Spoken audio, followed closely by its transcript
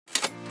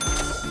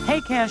Hey,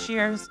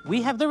 cashiers!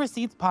 We Have the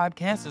Receipts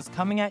podcast is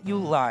coming at you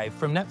live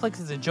from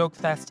Netflix's A Joke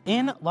Fest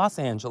in Los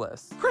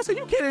Angeles. Chris, are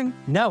you kidding?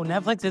 No,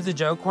 Netflix is a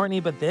joke, Courtney,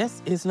 but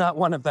this is not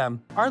one of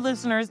them. Our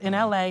listeners in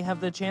LA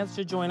have the chance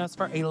to join us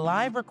for a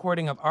live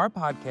recording of our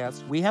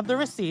podcast, We Have the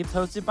Receipts,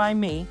 hosted by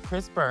me,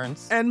 Chris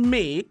Burns. And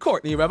me,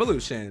 Courtney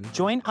Revolution.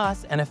 Join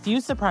us and a few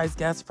surprise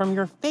guests from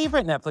your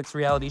favorite Netflix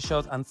reality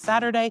shows on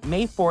Saturday,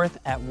 May 4th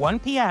at 1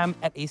 p.m.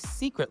 at a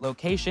secret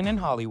location in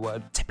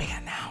Hollywood. To be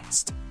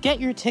announced. Get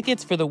your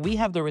tickets for the We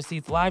Have the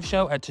Receipts live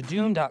show at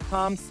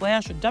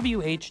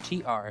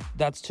tudum.com/WHTR.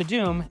 That's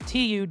Tudum,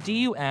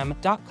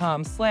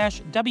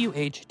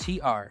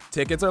 TUDUM.com/WHTR.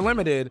 Tickets are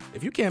limited.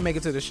 If you can't make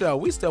it to the show,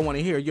 we still want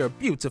to hear your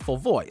beautiful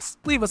voice.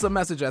 Leave us a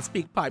message at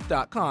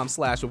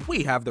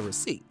speakpipe.com/We Have the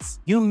Receipts.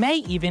 You may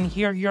even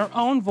hear your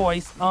own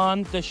voice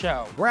on the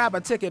show. Grab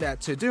a ticket at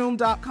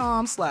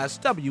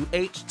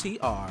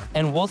tudum.com/WHTR.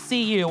 And we'll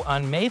see you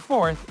on May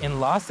 4th in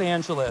Los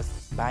Angeles.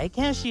 Bye,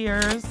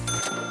 cashiers.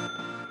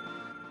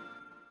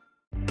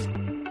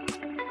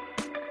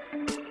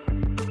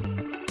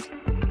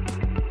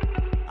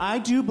 I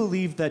do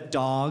believe that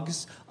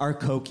dogs are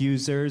coke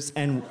users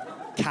and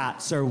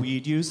cats are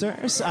weed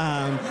users.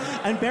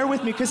 And bear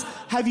with me, because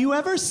have you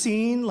ever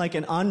seen like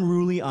an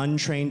unruly,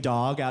 untrained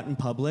dog out in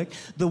public?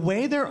 The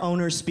way their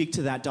owners speak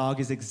to that dog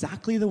is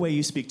exactly the way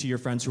you speak to your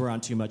friends who are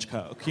on too much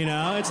coke. You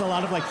know, it's a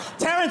lot of like,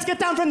 Terrence, get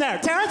down from there.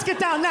 Terrence, get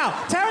down now.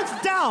 Terrence,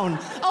 down.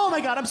 Oh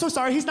my God, I'm so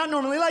sorry. He's not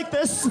normally like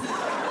this.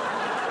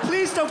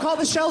 Please don't call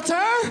the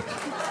shelter.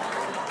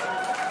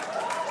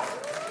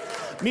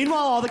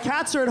 Meanwhile, all the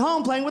cats are at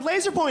home playing with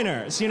laser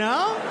pointers, you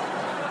know?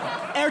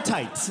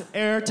 Airtight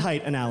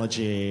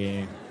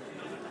analogy.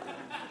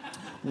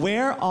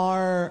 Where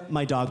are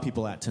my dog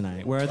people at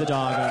tonight? Where are the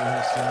dog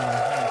owners?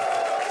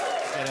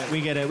 We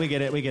get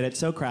it.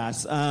 So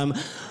crass.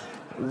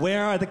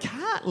 Where are the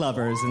cat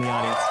lovers in the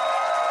audience?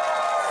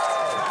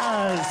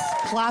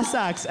 Yes, class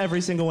acts, every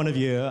single one of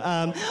you.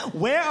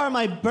 Where are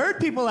my bird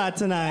people at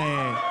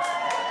tonight?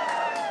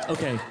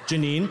 Okay,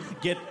 Janine,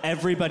 get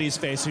everybody's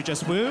face who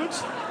just wooed.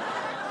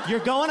 You're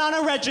going on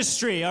a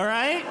registry, all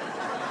right?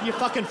 You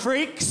fucking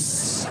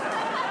freaks.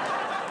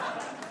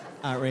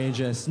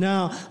 Outrageous.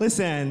 No,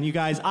 listen, you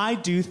guys, I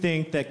do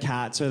think that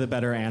cats are the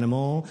better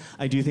animal.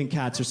 I do think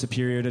cats are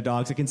superior to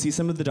dogs. I can see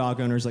some of the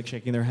dog owners like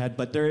shaking their head,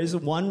 but there is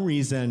one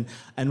reason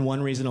and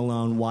one reason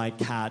alone why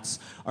cats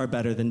are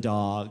better than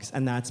dogs,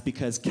 and that's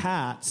because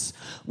cats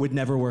would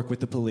never work with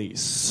the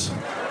police.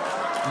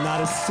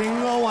 Not a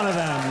single one of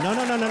them.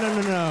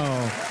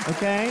 No.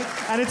 Okay?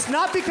 And it's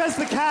not because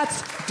the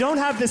cats don't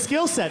have the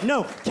skill set.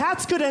 No,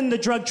 cats could end the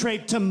drug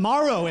trade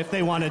tomorrow if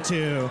they wanted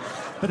to.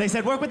 But they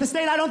said, work with the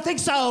state? I don't think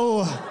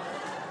so.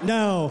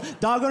 No.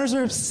 Dog owners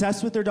are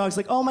obsessed with their dogs.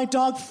 Like, oh, my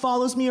dog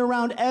follows me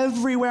around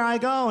everywhere I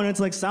go. And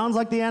it's like, sounds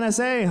like the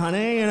NSA,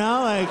 honey, you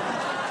know? Like,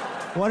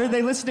 what are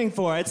they listening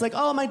for? It's like,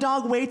 oh, my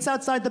dog waits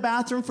outside the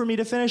bathroom for me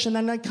to finish, and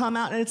then I come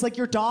out, and it's like,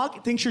 your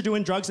dog thinks you're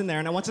doing drugs in there,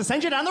 and it wants to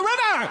send you down the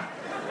river!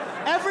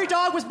 Every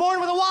dog was born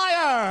with a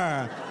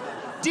wire.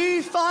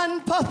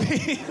 Defund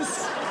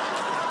puppies.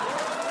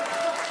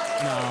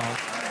 No,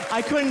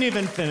 I couldn't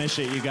even finish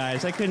it, you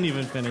guys. I couldn't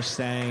even finish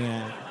saying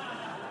it.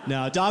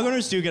 No, dog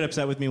owners do get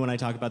upset with me when I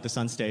talk about this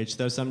on stage,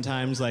 though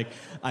sometimes, like,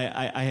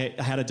 I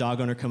had a dog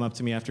owner come up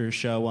to me after a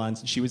show once,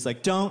 and she was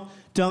like, don't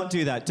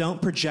do that.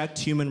 Don't project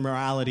human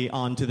morality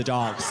onto the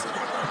dogs,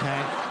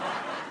 okay?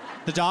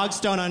 The dogs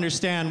don't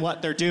understand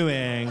what they're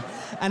doing.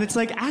 And it's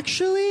like,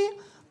 actually,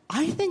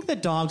 I think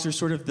that dogs are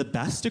sort of the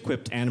best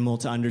equipped animal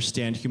to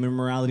understand human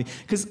morality.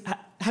 Because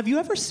have you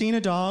ever seen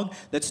a dog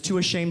that's too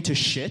ashamed to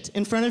shit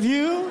in front of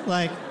you?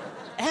 Like,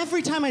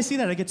 every time I see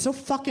that, I get so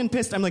fucking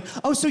pissed. I'm like,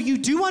 oh, so you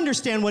do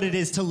understand what it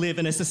is to live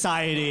in a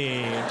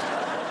society.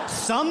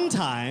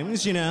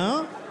 Sometimes, you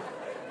know?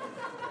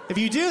 If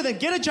you do, then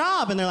get a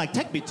job. And they're like,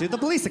 take me to the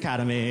police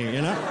academy,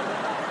 you know?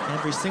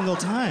 Every single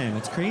time.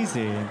 It's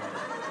crazy.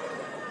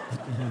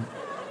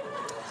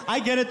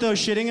 I get it, though.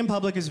 Shitting in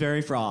public is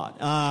very fraught.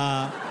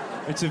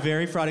 It's a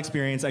very fraught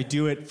experience. I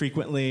do it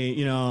frequently.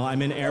 You know,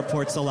 I'm in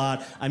airports a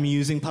lot. I'm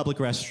using public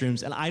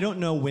restrooms. And I don't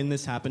know when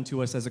this happened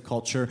to us as a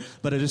culture,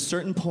 but at a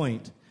certain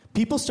point,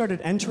 people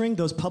started entering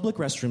those public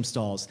restroom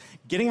stalls,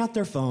 getting out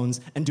their phones,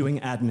 and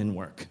doing admin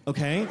work,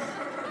 okay?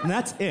 And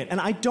that's it.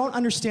 And I don't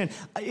understand.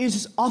 It's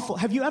just awful.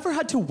 Have you ever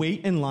had to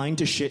wait in line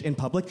to shit in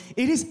public?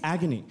 It is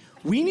agony.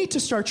 We need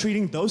to start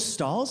treating those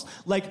stalls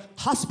like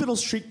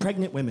hospitals treat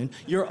pregnant women.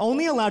 You're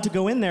only allowed to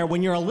go in there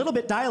when you're a little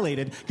bit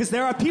dilated, because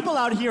there are people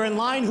out here in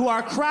line who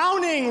are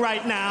crowning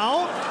right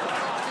now.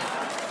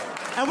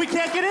 And we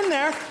can't get in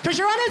there because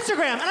you're on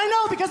Instagram. And I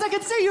know, because I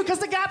can see you because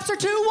the gaps are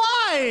too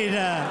wide.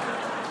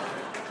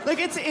 Like,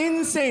 it's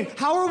insane.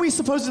 How are we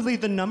supposedly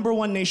the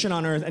 #1 nation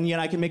on earth, and yet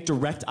I can make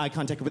direct eye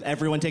contact with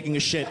everyone taking a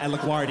shit at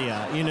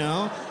LaGuardia, you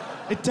know?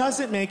 It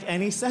doesn't make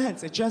any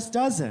sense. It just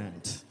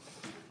doesn't.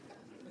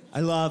 I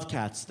love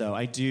cats, though.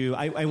 I do.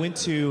 I went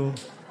to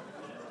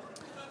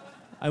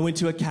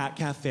a cat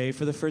cafe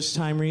for the first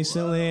time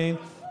recently.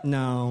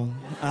 No.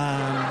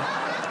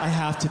 I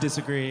have to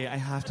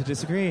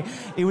disagree.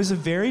 It was a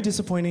very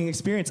disappointing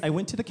experience. I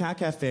went to the cat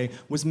cafe,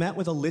 was met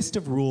with a list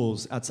of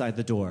rules outside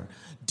the door.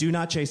 Do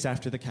not chase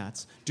after the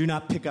cats. Do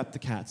not pick up the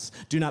cats.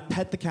 Do not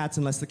pet the cats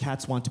unless the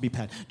cats want to be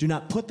pet. Do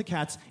not put the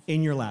cats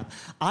in your lap.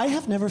 I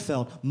have never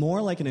felt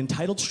more like an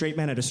entitled straight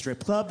man at a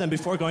strip club than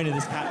before going to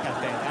this cat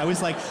cafe. I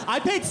was like, I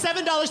paid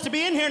 $7 to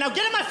be in here, now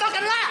get in my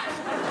fucking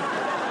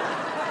lap!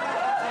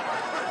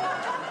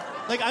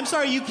 Like, I'm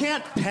sorry, you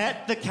can't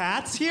pet the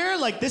cats here?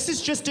 Like, this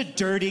is just a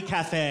dirty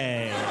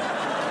cafe.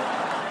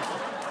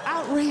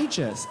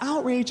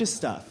 Outrageous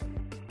stuff.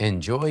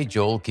 Enjoy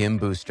Joel Kim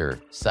Booster,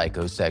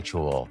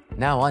 Psychosexual,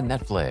 now on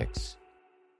Netflix.